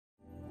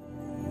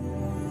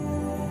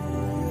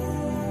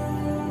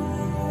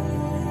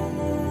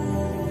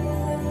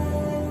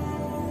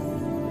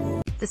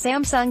The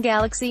Samsung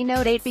Galaxy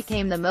Note 8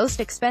 became the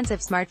most expensive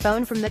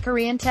smartphone from the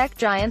Korean tech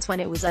giants when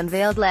it was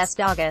unveiled last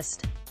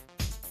August.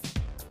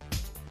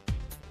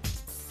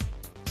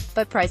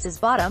 But prices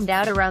bottomed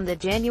out around the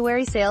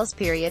January sales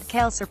period.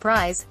 Quelle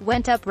surprise,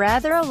 went up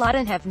rather a lot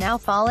and have now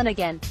fallen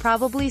again,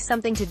 probably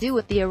something to do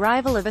with the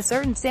arrival of a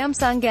certain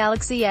Samsung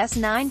Galaxy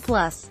S9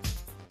 Plus.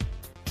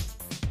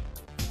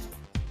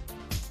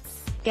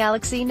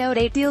 Galaxy Note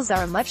 8 deals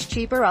are a much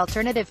cheaper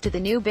alternative to the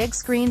new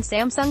big-screen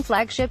Samsung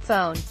flagship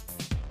phone.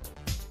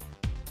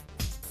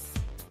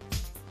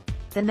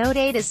 The Note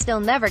 8 is still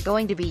never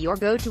going to be your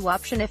go-to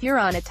option if you're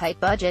on a tight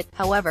budget,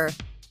 however.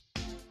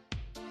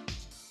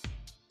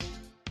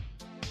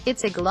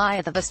 It's a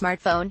Goliath of a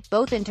smartphone,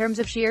 both in terms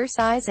of sheer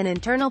size and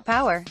internal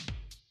power.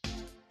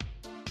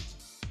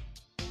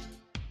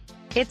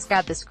 It's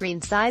got the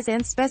screen size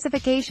and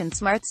specification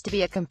smarts to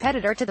be a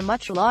competitor to the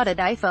much-lauded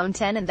iPhone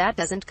X, and that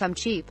doesn't come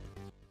cheap.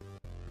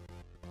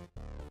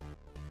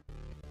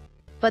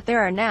 But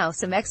there are now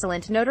some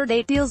excellent Note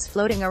 8 deals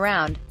floating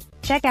around.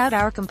 Check out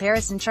our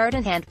comparison chart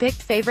and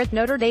hand-picked favorite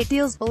Note 8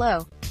 deals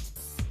below.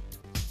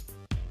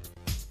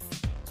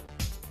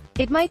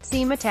 It might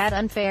seem a tad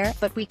unfair,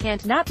 but we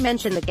can't not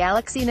mention the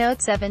Galaxy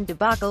Note 7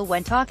 debacle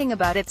when talking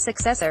about its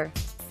successor.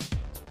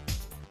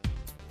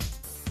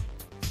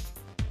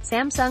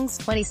 Samsung's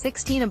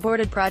 2016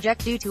 aborted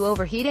project due to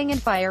overheating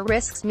and fire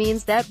risks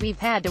means that we've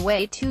had to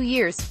wait 2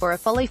 years for a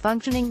fully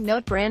functioning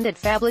Note-branded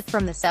phablet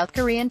from the South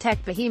Korean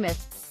tech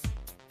behemoth.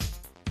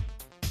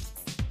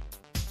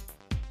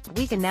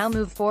 We can now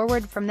move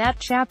forward from that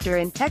chapter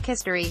in tech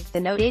history.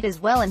 The Note 8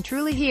 is well and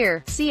truly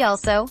here. See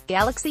also,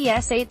 Galaxy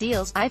S8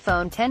 deals,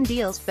 iPhone X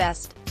deals,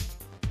 best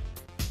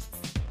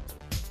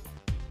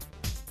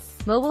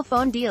mobile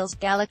phone deals,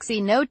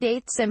 Galaxy Note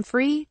 8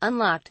 SIM-free,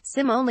 unlocked,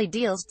 SIM-only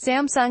deals,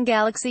 Samsung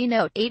Galaxy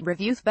Note 8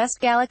 reviews, best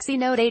Galaxy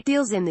Note 8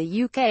 deals in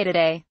the UK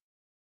today.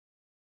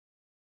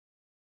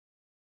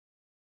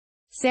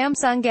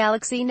 Samsung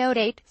Galaxy Note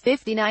 8,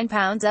 £59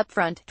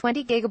 upfront,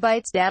 20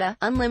 GB data,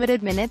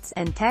 unlimited minutes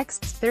and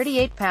texts,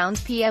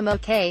 £38 PM.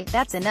 Okay,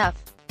 that's enough.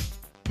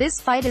 This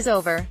fight is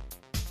over.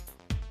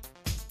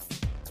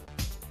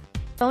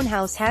 Phone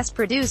House has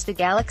produced a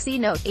Galaxy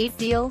Note 8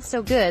 deal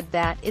so good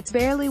that it's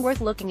barely worth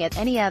looking at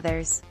any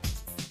others.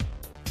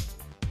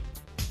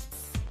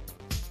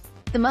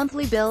 The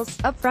monthly bills,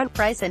 upfront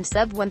price and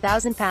sub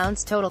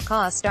 £1,000 total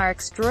cost are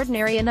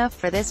extraordinary enough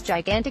for this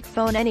gigantic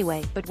phone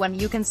anyway, but when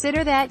you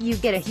consider that you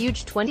get a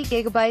huge 20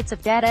 GB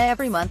of data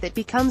every month, it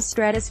becomes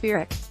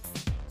stratospheric.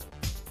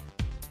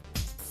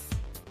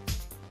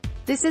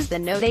 This is the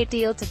Note 8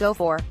 deal to go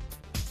for.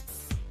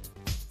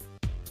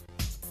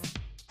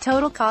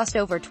 Total cost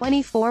over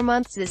 24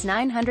 months is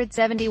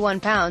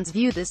 £971.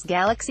 View this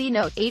Galaxy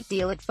Note 8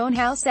 deal at Phone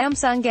House.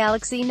 Samsung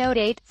Galaxy Note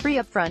 8, free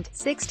upfront,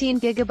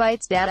 16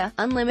 GB data,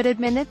 unlimited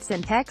minutes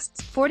and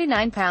texts,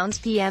 £49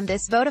 PM.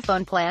 This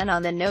Vodafone plan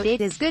on the Note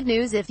 8 is good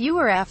news if you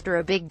were after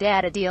a big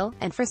data deal,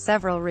 and for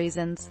several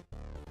reasons.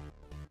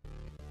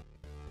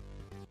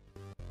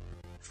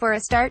 For a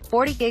start,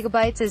 40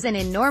 GB is an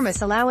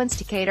enormous allowance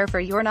to cater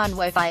for your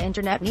non-Wi-Fi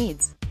internet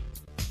needs.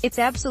 It's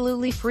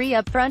absolutely free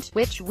upfront,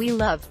 which we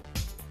love.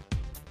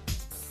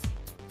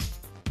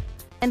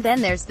 And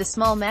then there's the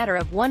small matter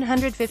of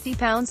 £150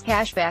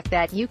 cashback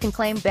that you can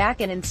claim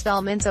back in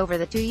installments over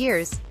the 2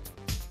 years.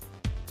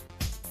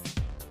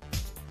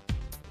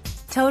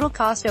 Total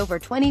cost over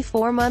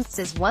 24 months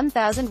is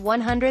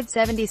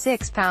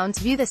 £1,176.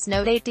 View this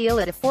Note 8 deal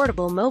at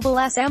affordable mobile.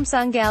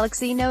 Samsung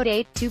Galaxy Note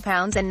 8,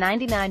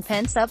 £2.99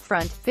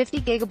 upfront,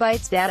 50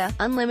 GB data,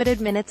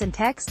 unlimited minutes and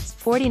texts,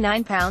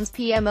 £49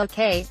 PM.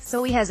 Okay,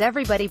 so he has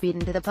everybody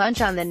beaten to the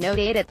punch on the Note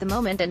 8 at the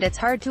moment, and it's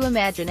hard to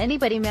imagine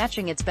anybody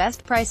matching its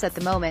best price at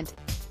the moment.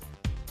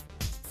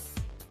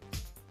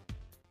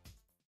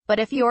 But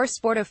if your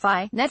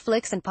Spotify,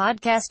 Netflix and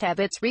podcast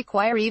habits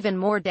require even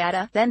more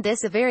data, then this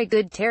is a very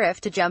good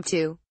tariff to jump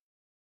to.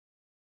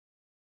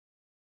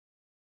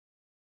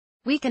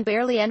 We can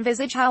barely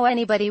envisage how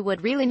anybody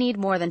would really need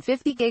more than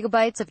 50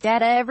 GB of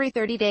data every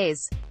 30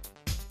 days.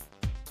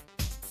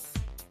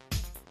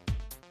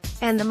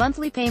 And the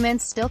monthly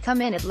payments still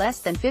come in at less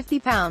than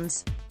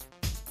 £50.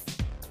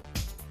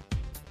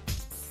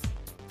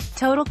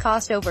 Total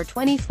cost over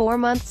 24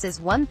 months is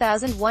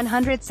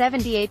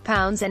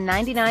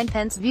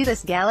 £1,178.99. View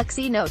this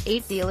Galaxy Note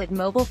 8 deal at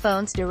Mobile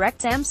Phones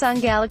Direct.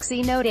 Samsung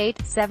Galaxy Note 8,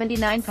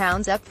 £79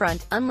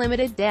 upfront,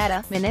 unlimited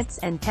data, minutes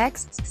and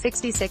texts,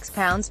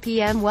 £66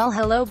 PM. Well,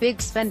 hello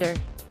big spender.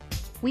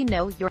 We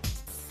know your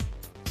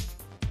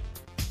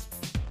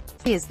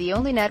is the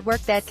only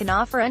network that can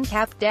offer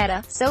uncapped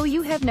data, so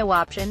you have no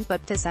option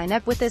but to sign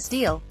up with this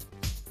deal.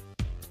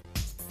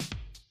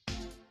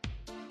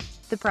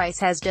 The price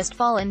has just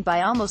fallen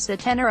by almost a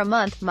tenner a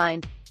month,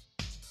 mind.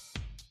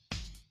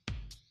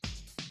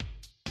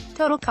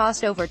 Total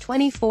cost over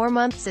 24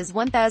 months is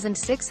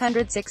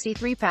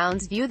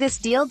 £1,663. View this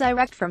deal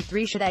direct from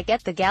 3. Should I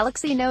get the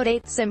Galaxy Note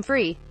 8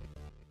 SIM-free?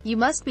 You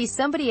must be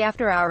somebody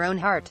after our own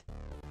heart.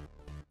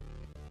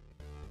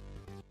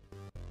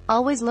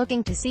 Always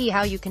looking to see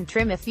how you can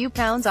trim a few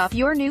pounds off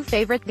your new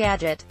favorite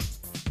gadget.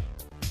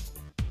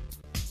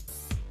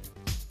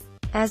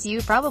 As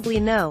you probably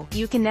know,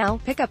 you can now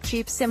pick up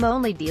cheap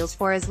SIM-only deals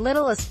for as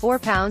little as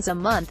 £4 a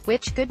month,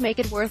 which could make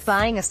it worth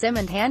buying a SIM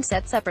and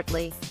handset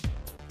separately.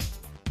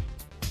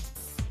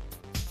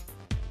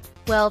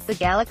 Well, the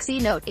Galaxy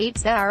Note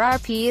 8's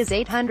RRP is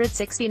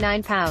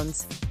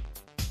 £869.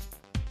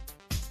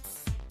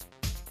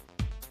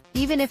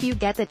 Even if you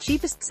get the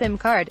cheapest SIM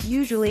card,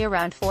 usually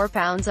around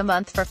 £4 a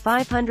month for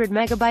 500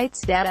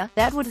 megabytes data,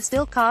 that would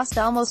still cost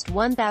almost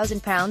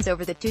 £1,000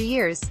 over the 2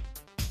 years.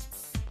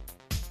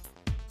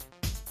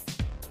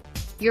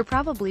 You're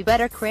probably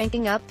better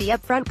cranking up the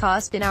upfront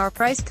cost in our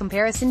price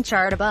comparison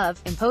chart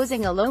above,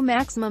 imposing a low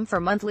maximum for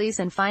monthlies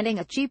and finding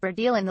a cheaper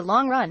deal in the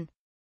long run.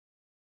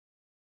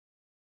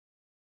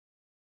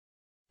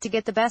 To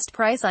get the best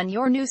price on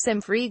your new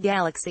SIM-free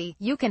Galaxy,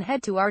 you can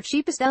head to our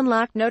cheapest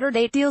unlocked Note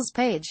 8 deals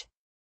page.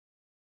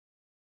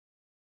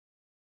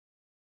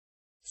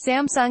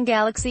 Samsung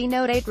Galaxy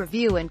Note 8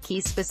 review and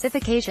key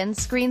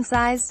specifications: screen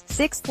size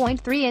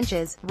 6.3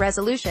 inches,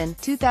 resolution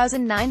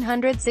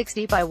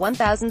 2960 by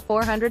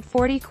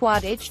 1440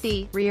 quad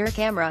HD, rear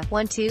camera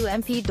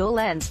 12MP dual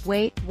lens,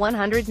 weight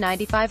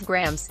 195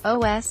 grams,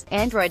 OS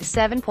Android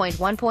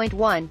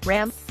 7.1.1,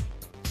 RAM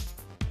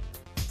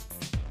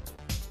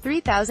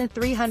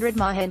 3300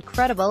 mAh,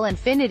 incredible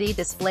infinity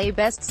display,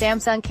 best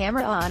Samsung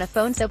camera on a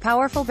phone so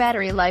powerful,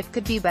 battery life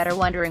could be better.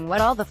 Wondering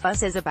what all the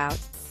fuss is about?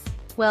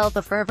 Well,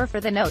 the fervor for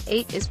the Note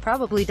 8 is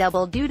probably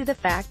double due to the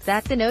fact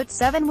that the Note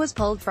 7 was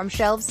pulled from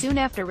shelves soon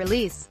after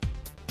release.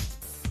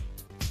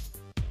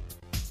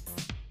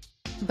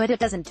 But it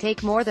doesn't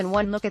take more than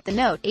one look at the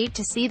Note 8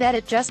 to see that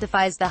it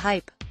justifies the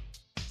hype.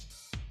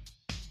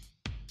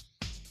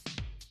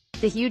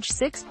 The huge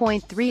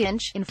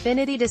 6.3-inch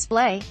infinity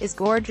display is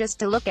gorgeous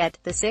to look at.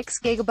 The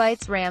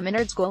 6GB RAM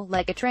innards go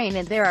like a train,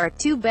 and there are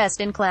two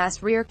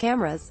best-in-class rear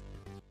cameras.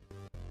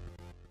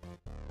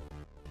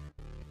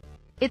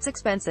 It's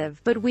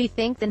expensive, but we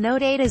think the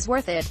Note 8 is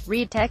worth it.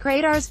 Read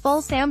TechRadar's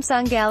full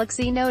Samsung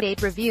Galaxy Note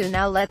 8 review.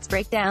 Now let's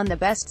break down the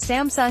best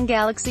Samsung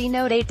Galaxy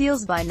Note 8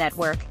 deals by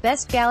network.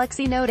 Best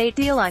Galaxy Note 8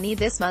 deal on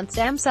this month: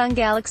 Samsung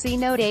Galaxy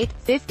Note 8,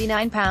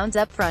 £59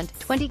 upfront,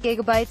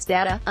 20GB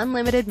data,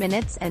 unlimited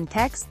minutes and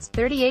texts,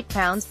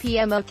 £38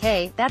 PM.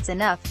 Okay, that's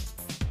enough.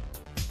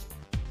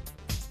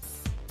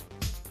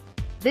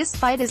 This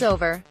fight is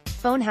over.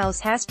 Phone House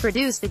has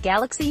produced the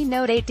Galaxy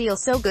Note 8 deal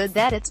so good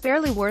that it's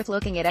barely worth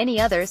looking at any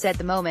others at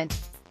the moment.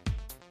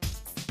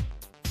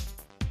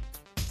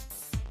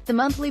 The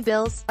monthly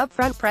bills,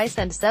 upfront price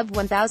and sub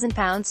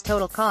 £1,000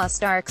 total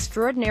cost are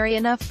extraordinary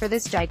enough for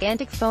this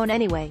gigantic phone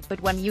anyway,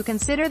 but when you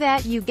consider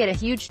that you get a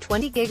huge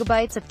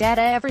 20GB of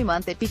data every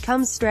month, it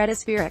becomes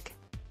stratospheric.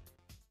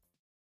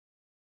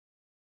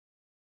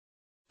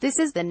 This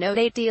is the Note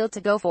 8 deal to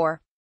go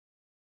for.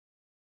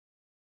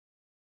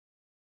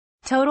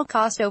 Total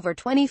cost over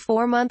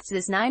 24 months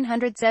is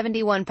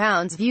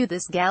 £971. View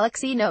this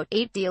Galaxy Note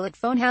 8 deal at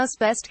Phone House.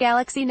 Best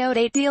Galaxy Note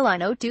 8 deal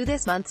on O2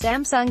 this month: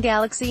 Samsung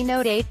Galaxy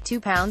Note 8,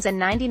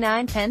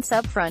 £2.99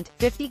 upfront,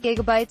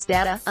 50GB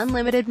data,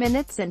 unlimited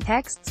minutes and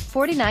texts,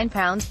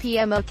 £49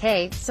 PM.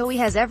 Okay, so he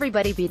has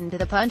everybody beaten to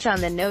the punch on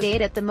the Note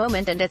 8 at the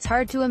moment, and it's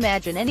hard to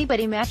imagine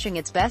anybody matching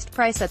its best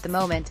price at the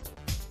moment.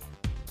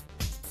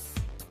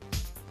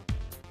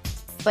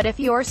 But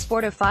if your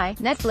Spotify,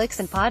 Netflix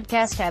and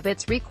podcast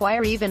habits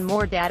require even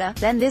more data,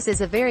 then this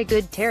is a very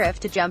good tariff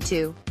to jump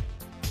to.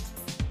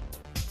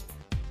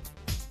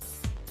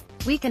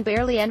 We can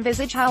barely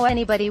envisage how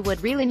anybody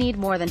would really need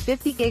more than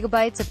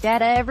 50GB of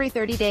data every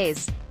 30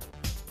 days.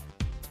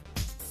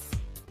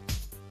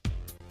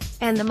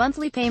 And the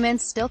monthly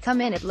payments still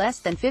come in at less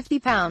than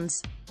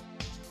 £50.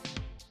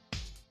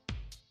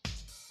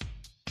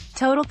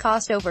 Total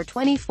cost over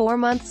 24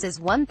 months is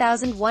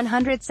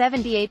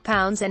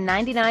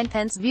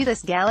 £1,178.99. View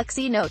this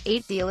Galaxy Note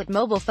 8 deal at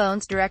Mobile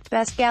Phones Direct.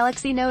 Best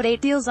Galaxy Note 8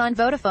 deals on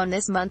Vodafone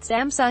this month: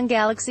 Samsung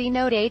Galaxy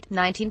Note 8,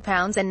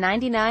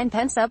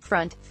 £19.99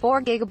 upfront,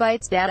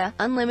 4GB data,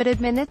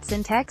 unlimited minutes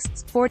and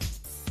texts, 4.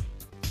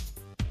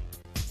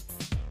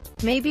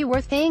 May be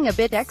worth paying a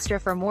bit extra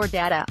for more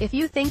data, if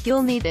you think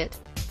you'll need it.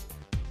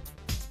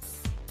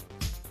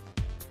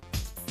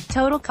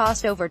 Total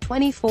cost over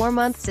 24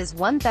 months is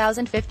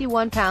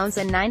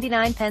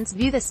 £1,051.99.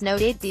 View this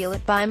Note 8 deal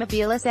at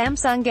Buymobile.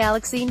 Samsung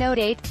Galaxy Note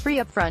 8, free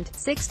upfront,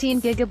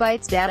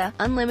 16GB data,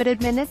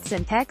 unlimited minutes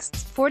and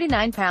texts,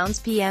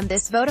 £49 PM.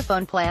 This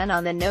Vodafone plan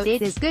on the Note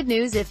 8 is good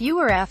news if you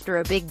were after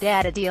a big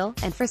data deal,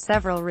 and for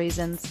several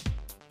reasons.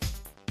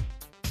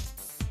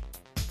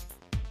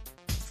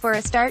 For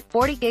a start,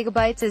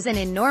 40GB is an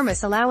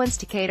enormous allowance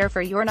to cater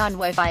for your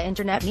non-Wi-Fi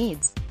internet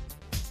needs.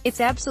 It's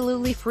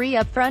absolutely free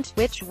upfront,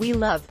 which we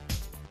love.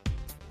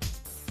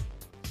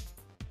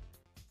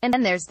 And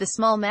then there's the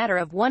small matter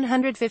of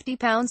 £150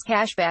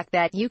 cashback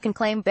that you can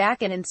claim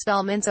back in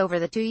installments over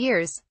the 2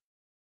 years.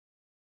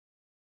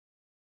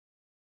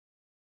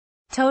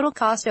 Total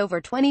cost over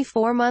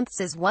 24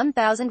 months is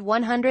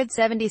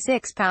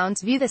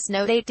 £1,176. View this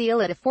Note 8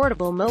 deal at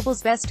Affordable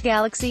Mobile's best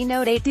Galaxy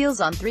Note 8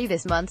 deals on 3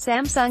 this month.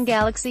 Samsung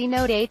Galaxy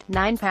Note 8,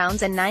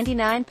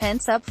 £9.99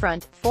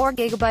 upfront,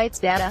 4GB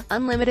data,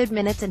 unlimited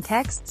minutes and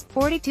texts,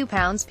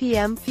 £42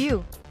 PM.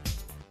 View.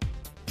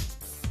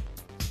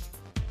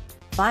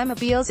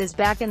 Buymobiles is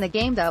back in the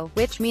game though,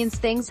 which means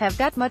things have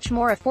got much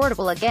more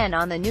affordable again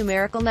on the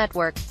numerical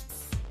network.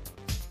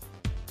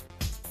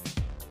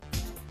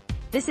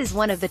 This is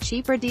one of the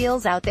cheaper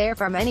deals out there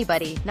from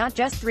anybody, not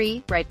just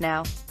 3, right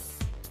now.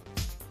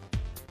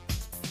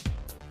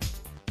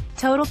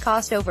 Total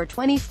cost over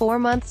 24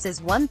 months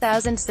is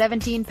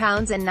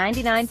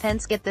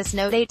 £1,017.99. Get this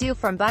Note 8 deal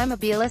from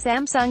Buymobile.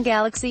 Samsung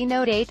Galaxy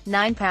Note 8,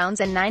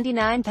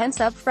 £9.99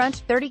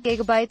 upfront,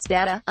 30GB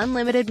data,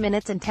 unlimited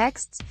minutes and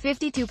texts,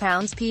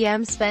 £52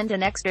 PM. Spend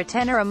an extra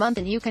tenner a month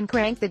and you can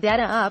crank the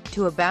data up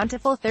to a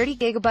bountiful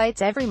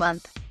 30GB every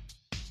month.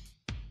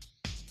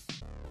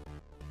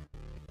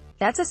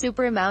 That's a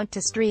super amount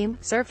to stream,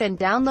 surf and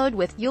download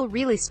with. You'll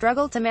really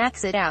struggle to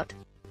max it out.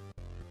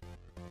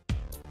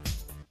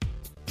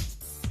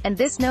 And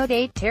this Note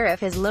 8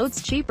 tariff is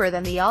loads cheaper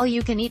than the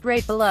all-you-can-eat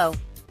rate below.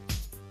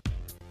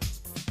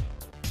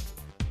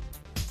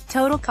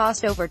 Total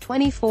cost over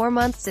 24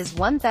 months is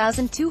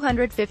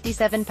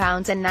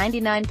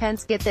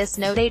 £1,257.99. Get this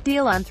Note 8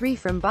 deal on 3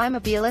 from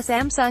Buymobile.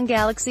 Samsung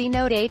Galaxy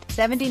Note 8,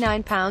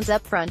 £79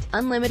 upfront,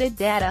 unlimited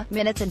data,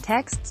 minutes and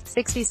texts,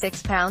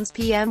 £66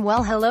 PM.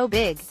 Well, hello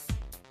big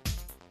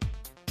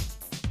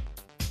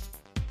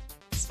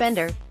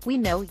spender, we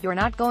know you're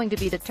not going to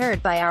be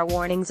deterred by our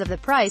warnings of the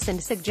price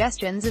and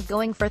suggestions of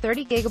going for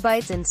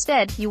 30GB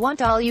instead. You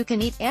want all you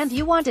can eat, and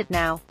you want it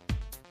now.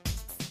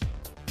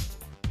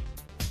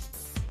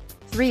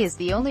 3 is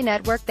the only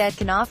network that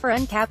can offer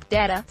uncapped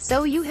data,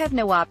 so you have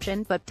no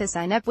option but to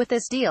sign up with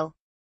this deal.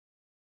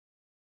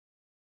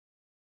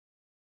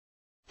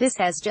 This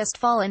has just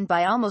fallen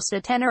by almost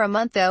a tenner a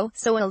month though,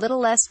 so a little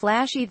less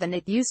flashy than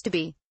it used to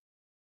be.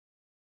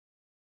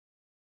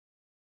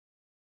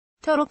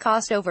 Total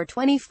cost over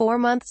 24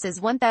 months is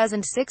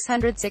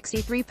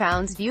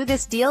 £1,663. View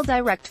this deal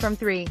direct from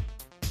 3.